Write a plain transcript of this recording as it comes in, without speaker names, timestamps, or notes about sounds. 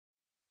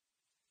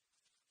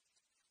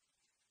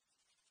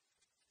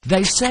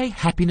They say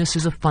happiness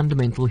is a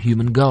fundamental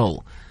human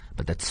goal,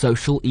 but that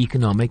social,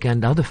 economic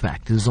and other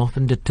factors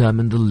often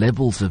determine the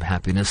levels of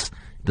happiness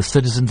the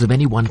citizens of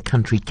any one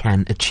country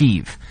can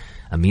achieve.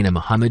 Amina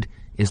Mohammed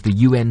is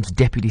the UN's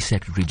Deputy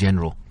Secretary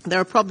General. There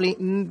are probably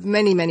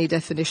many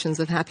definitions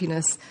of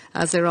happiness,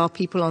 as there are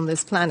people on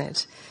this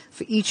planet.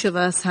 For each of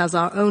us has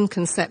our own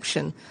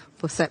perception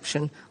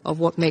of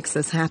what makes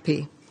us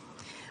happy.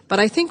 But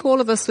I think all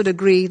of us would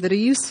agree that a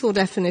useful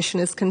definition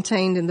is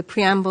contained in the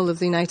preamble of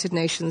the United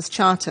Nations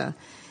Charter,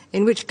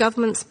 in which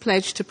governments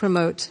pledge to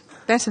promote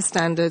better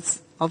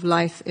standards of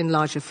life in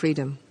larger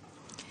freedom.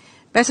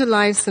 Better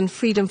lives and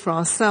freedom for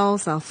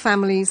ourselves, our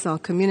families, our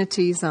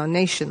communities, our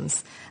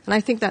nations. And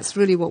I think that's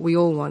really what we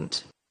all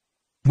want.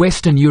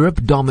 Western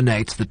Europe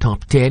dominates the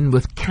top 10,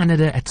 with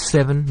Canada at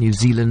 7, New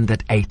Zealand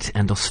at 8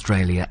 and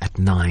Australia at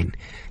 9.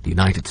 The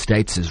United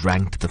States is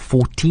ranked the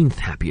 14th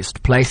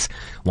happiest place,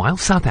 while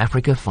South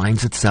Africa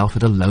finds itself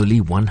at a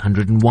lowly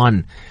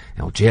 101.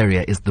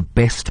 Algeria is the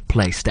best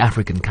placed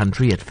African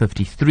country at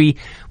 53,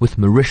 with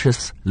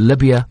Mauritius,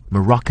 Libya,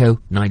 Morocco,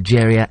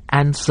 Nigeria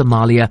and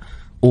Somalia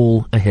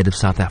all ahead of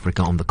South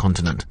Africa on the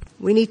continent.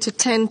 We need to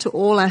tend to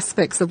all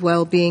aspects of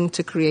well-being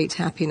to create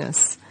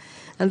happiness.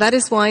 And that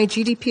is why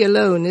GDP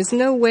alone is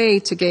no way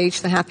to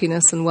gauge the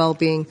happiness and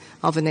well-being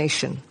of a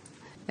nation.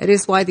 It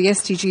is why the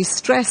SDGs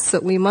stress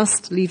that we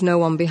must leave no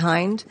one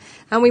behind,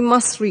 and we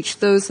must reach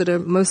those that are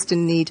most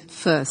in need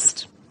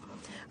first.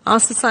 Our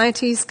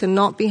societies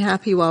cannot be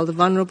happy while the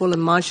vulnerable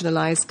and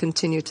marginalized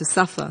continue to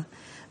suffer,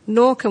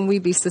 nor can we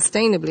be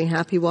sustainably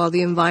happy while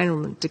the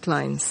environment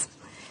declines.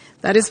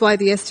 That is why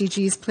the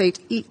SDGs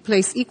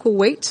place equal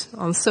weight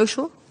on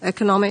social,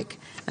 economic,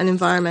 and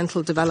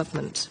environmental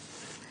development.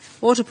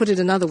 Or to put it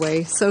another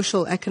way,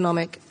 social,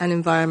 economic, and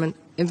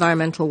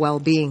environmental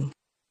well-being.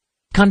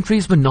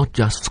 Countries were not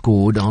just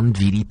scored on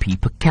GDP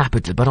per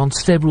capita, but on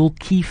several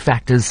key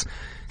factors,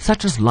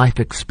 such as life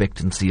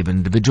expectancy of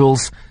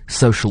individuals,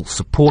 social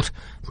support,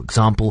 for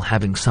example,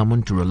 having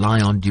someone to rely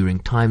on during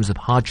times of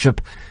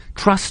hardship,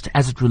 trust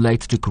as it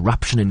relates to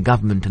corruption in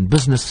government and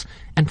business,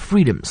 and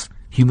freedoms,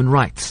 human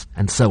rights,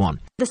 and so on.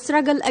 The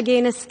struggle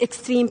against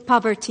extreme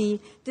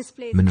poverty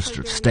displays... Minister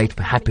of State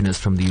for Happiness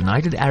from the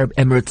United Arab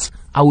Emirates,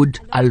 Aoud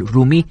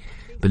Al-Rumi,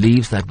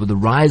 believes that with the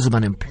rise of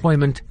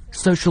unemployment,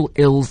 social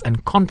ills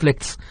and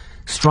conflicts,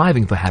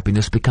 striving for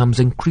happiness becomes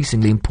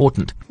increasingly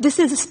important. This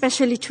is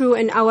especially true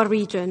in our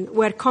region,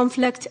 where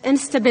conflict,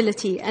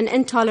 instability and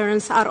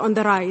intolerance are on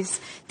the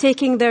rise,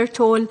 taking their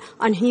toll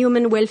on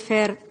human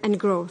welfare and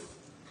growth.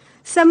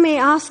 Some may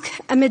ask,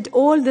 amid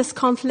all this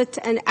conflict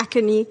and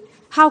agony,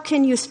 how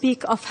can you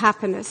speak of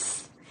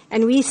happiness?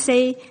 And we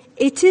say,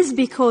 it is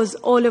because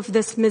all of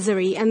this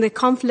misery and the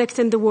conflict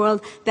in the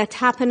world that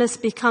happiness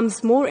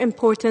becomes more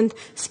important,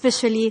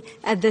 especially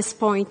at this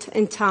point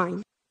in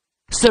time.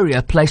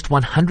 Syria placed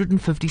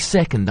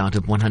 152nd out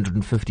of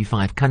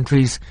 155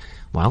 countries,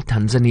 while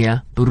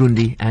Tanzania,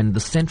 Burundi and the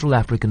Central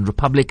African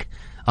Republic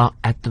are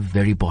at the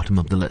very bottom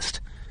of the list.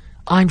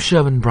 I'm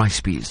Sherwin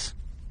Brycebees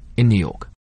in New York.